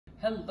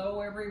Hello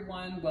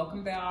everyone,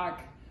 welcome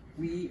back.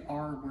 We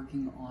are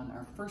working on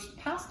our first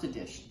pasta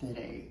dish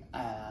today.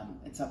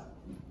 It's a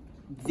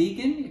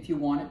vegan if you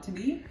want it to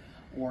be,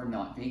 or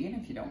not vegan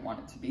if you don't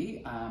want it to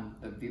be.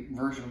 The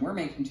version we're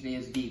making today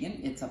is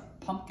vegan. It's a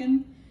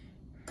pumpkin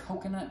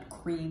coconut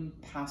cream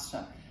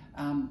pasta.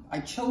 I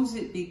chose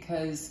it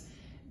because,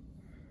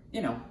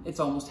 you know,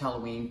 it's almost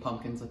Halloween,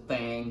 pumpkin's a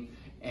thing.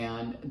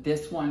 And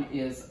this one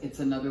it's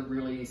another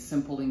really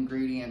simple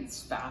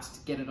ingredients, fast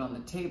to get it on the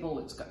table.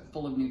 It's got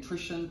full of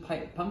nutrition.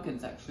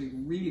 Pumpkin's actually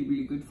really,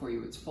 really good for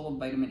you. It's full of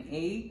vitamin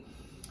A,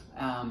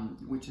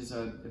 which is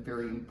a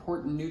very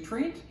important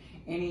nutrient.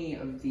 Any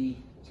of the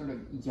sort of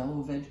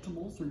yellow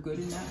vegetables are good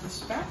in that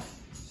respect.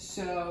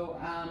 So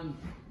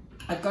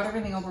I've got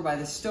everything over by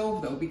the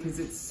stove though, because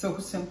it's so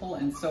simple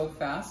and so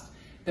fast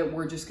that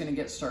we're just gonna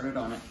get started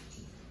on it.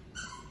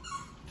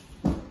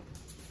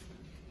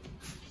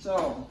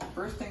 So,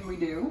 first thing we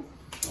do,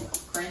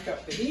 crank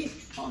up the heat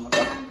on the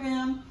frying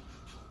pan.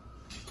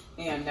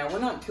 And now we're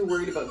not too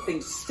worried about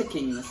things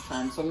sticking this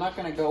time, so I'm not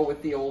gonna go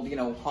with the old, you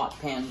know, hot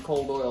pan,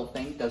 cold oil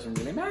thing. Doesn't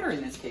really matter in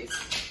this case.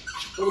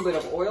 A little bit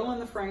of oil in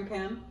the frying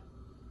pan.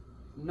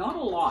 Not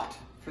a lot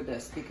for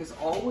this, because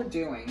all we're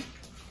doing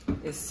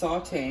is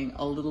sauteing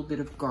a little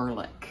bit of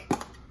garlic.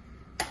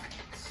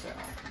 So,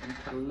 I'm gonna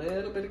put a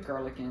little bit of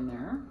garlic in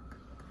there.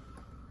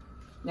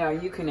 Now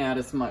you can add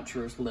as much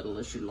or as little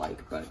as you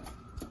like, but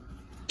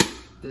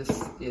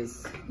this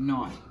is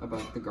not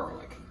about the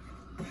garlic.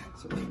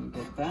 So we're gonna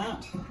get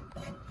that,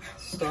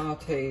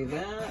 saute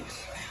that.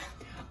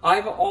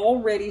 I've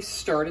already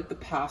started the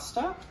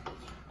pasta.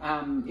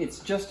 It's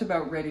just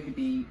about ready to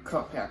be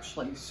cooked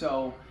actually.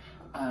 So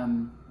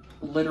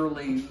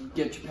literally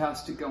get your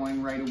pasta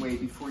going right away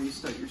before you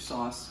start your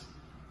sauce.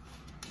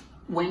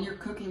 When you're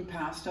cooking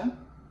pasta,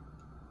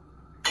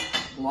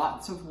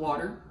 lots of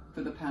water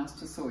for the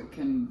pasta so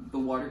the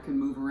water can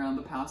move around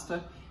the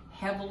pasta.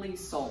 Heavily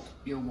salt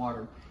your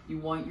water. You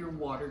want your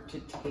water to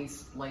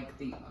taste like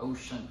the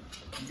ocean.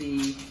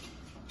 The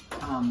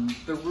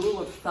rule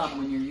of thumb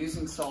when you're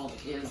using salt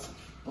is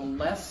the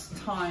less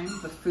time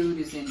the food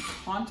is in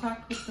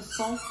contact with the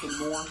salt, the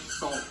more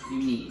salt you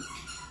need.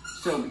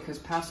 So because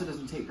pasta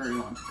doesn't take very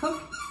long to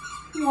cook,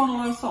 you want a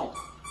lot of salt.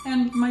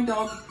 And my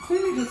dog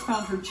clearly has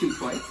found her chew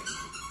toy.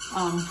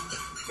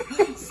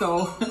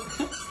 So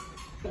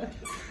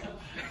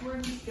we're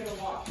just gonna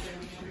walk down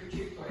her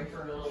chew toy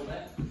for a little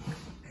bit.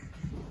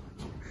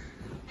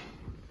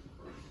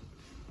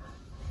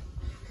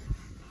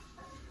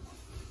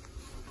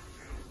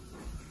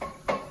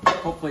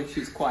 Hopefully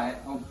she's quiet.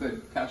 Oh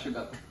good, Kasha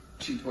got the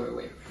chew toy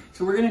away.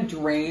 So we're gonna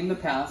drain the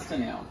pasta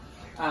now.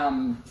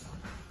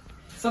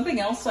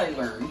 Something else I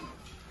learned,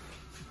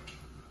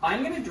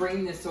 I'm gonna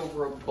drain this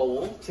over a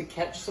bowl to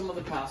catch some of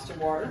the pasta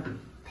water.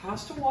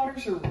 Pasta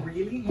water's a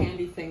really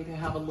handy thing to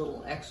have a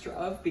little extra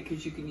of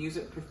because you can use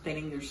it for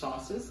thinning your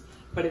sauces,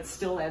 but it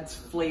still adds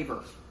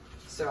flavor.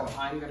 So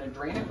I'm gonna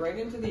drain it right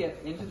into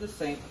the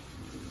sink.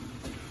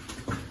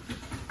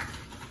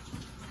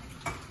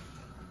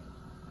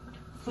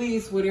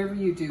 Please, whatever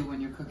you do when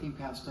you're cooking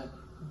pasta,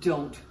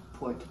 don't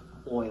put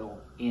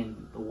oil in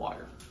the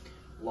water.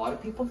 A lot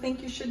of people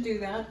think you should do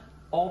that.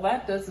 All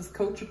that does is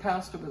coat your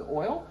pasta with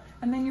oil,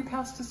 and then your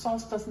pasta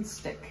sauce doesn't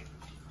stick.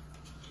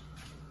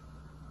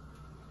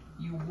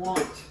 You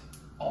want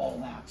all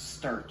that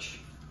starch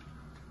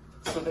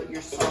so that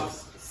your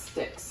sauce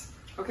sticks.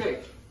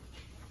 Okay,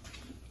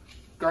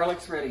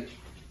 garlic's ready.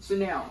 So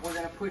now we're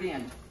gonna put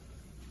in,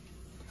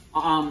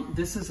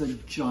 this is a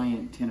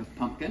giant tin of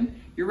pumpkin.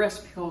 Your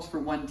recipe calls for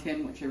 1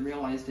 tin, which I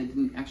realized I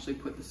didn't actually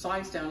put the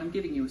size down. I'm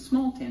giving you a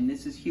small tin.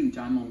 This is huge.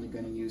 I'm only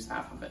gonna use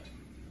half of it.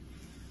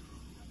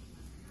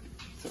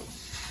 So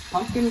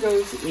pumpkin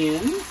goes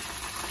in.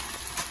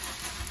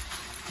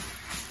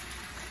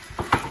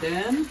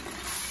 Then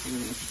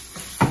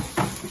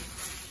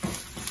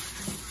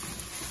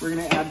we're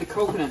gonna add the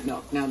coconut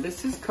milk. Now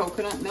this is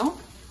coconut milk.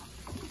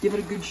 Give it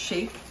a good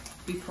shake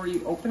before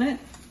you open it,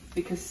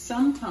 because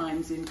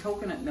sometimes in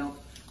coconut milk,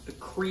 the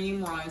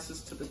cream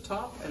rises to the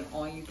top and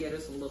all you get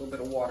is a little bit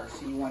of water.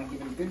 So you wanna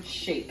give it a good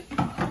shake.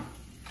 And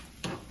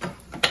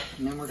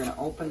then we're gonna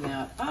open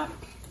that up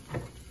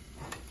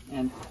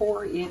and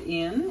pour it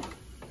in.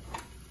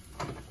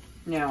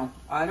 Now,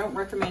 I don't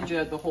recommend you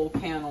add the whole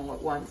pan all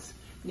at once.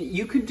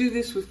 You could do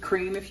this with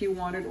cream if you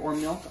wanted, or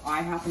milk.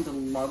 I happen to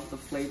love the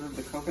flavor of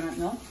the coconut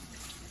milk.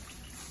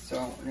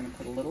 So we're gonna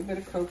put a little bit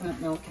of coconut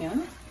milk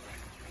in.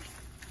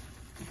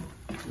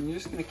 And you're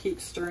just gonna keep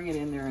stirring it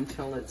in there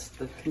until it's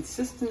the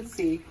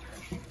consistency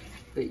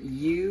that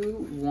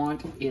you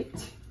want it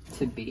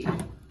to be.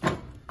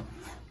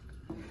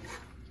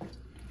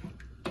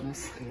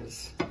 This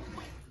is,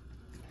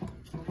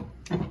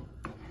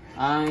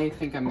 I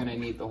think I'm gonna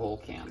need the whole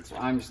can, so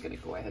I'm just gonna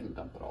go ahead and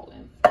dump it all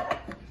in.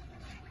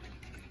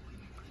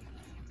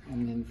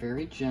 And then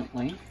very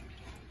gently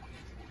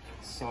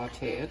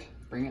saute it,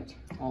 bring it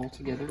all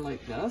together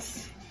like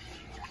this.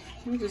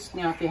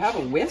 Now if you have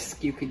a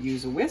whisk, you could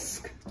use a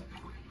whisk,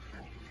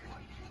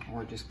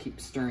 or just keep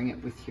stirring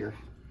it with your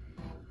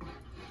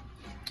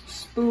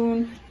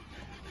spoon.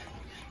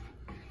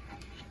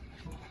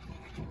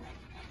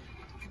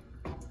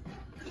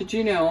 Did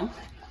you know,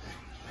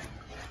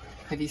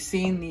 have you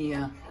seen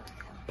the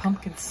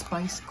pumpkin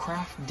spice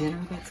craft dinner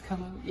that's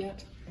come out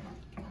yet?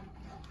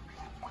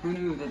 Who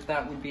knew that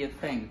that would be a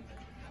thing?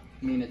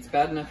 I mean, it's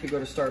bad enough you go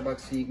to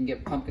Starbucks and you can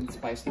get pumpkin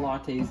spice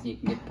lattes, and you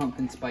can get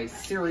pumpkin spice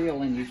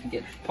cereal, and you can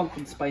get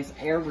pumpkin spice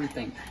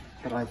everything.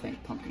 But I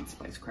think pumpkin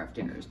spice craft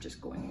dinner is just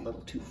going a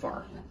little too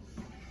far.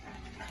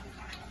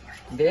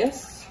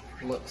 This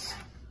looks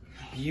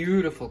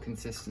beautiful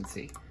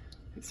consistency.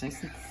 It's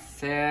nice and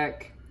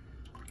thick,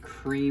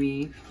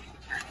 creamy.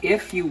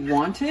 If you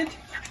wanted,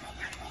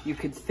 you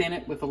could thin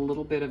it with a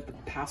little bit of the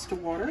pasta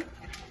water,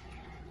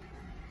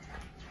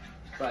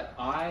 but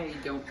I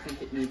don't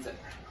think it needs it.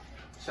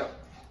 So,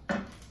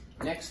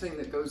 next thing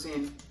that goes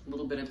in, a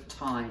little bit of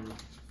thyme.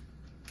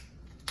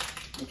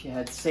 If you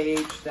had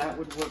sage, that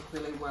would work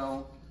really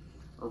well.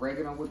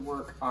 Oregano would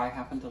work. I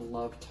happen to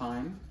love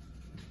thyme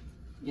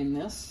in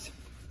this.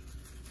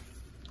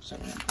 So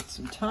we're gonna put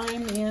some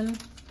thyme in.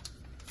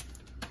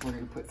 We're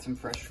gonna put some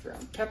fresh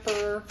ground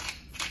pepper.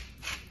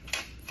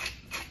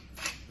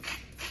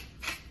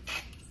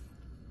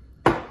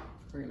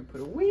 We're gonna put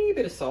a wee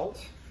bit of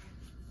salt.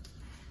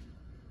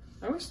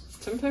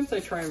 Sometimes I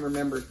try and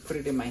remember to put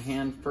it in my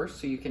hand first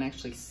so you can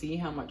actually see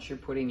how much you're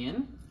putting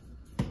in.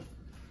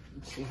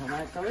 Let's see how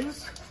that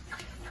goes.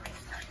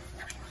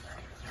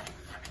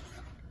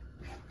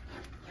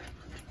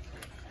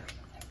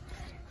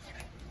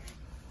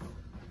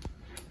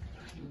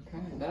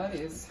 Okay, that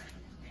is,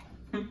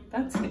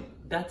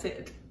 that's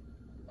it.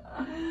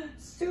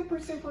 Super,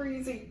 super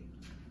easy.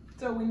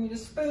 So we need a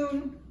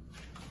spoon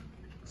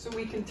so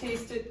we can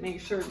taste it,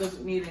 make sure it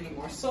doesn't need any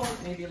more salt,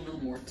 maybe a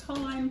little more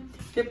thyme.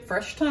 Get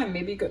fresh thyme,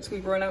 maybe you got some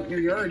growing out in your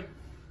yard.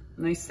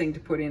 Nice thing to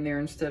put in there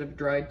instead of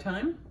dried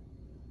thyme.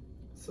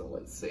 So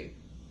let's see.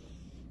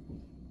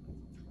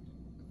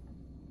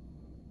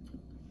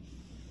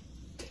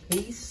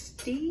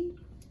 Tasty,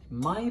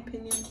 my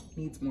opinion,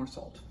 needs more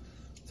salt.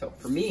 So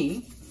for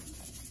me,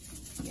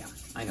 yeah,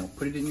 I know,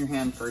 put it in your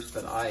hand first,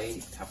 but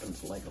I happen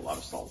to like a lot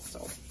of salt,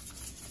 so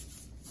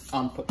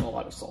I'm putting a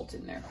lot of salt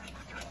in there.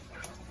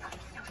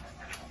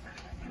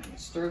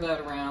 Stir that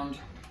around.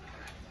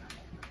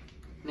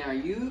 Now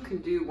you can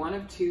do one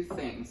of two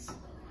things.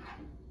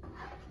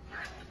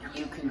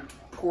 You can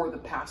pour the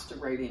pasta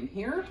right in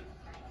here,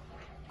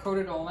 coat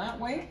it all that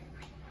way,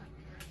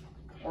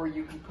 or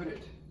you can put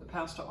the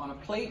pasta on a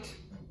plate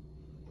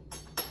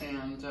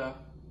and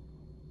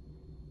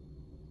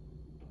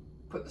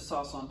put the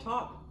sauce on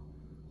top.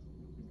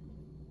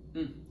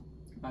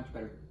 Much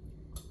better.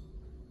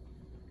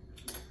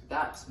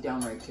 That's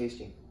downright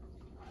tasty.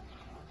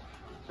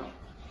 So,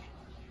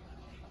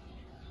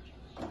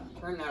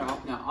 turn that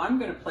off. Now I'm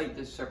going to plate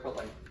this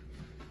separately.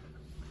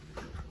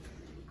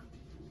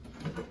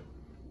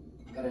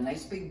 Got a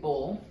nice big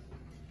bowl.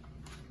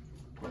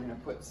 We're going to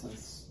put some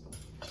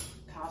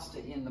pasta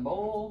in the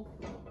bowl.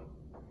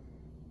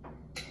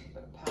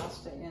 Put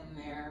pasta in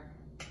there.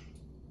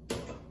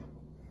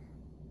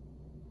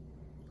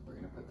 We're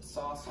going to put the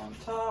sauce on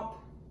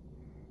top.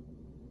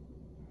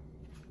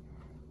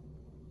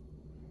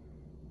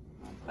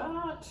 Like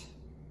that.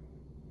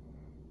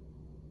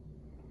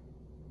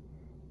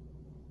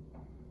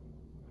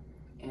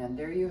 And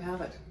there you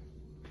have it.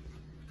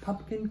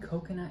 Pumpkin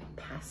coconut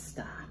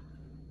pasta.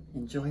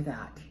 Enjoy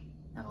that.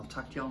 And I'll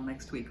talk to you all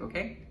next week,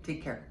 okay?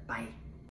 Take care. Bye.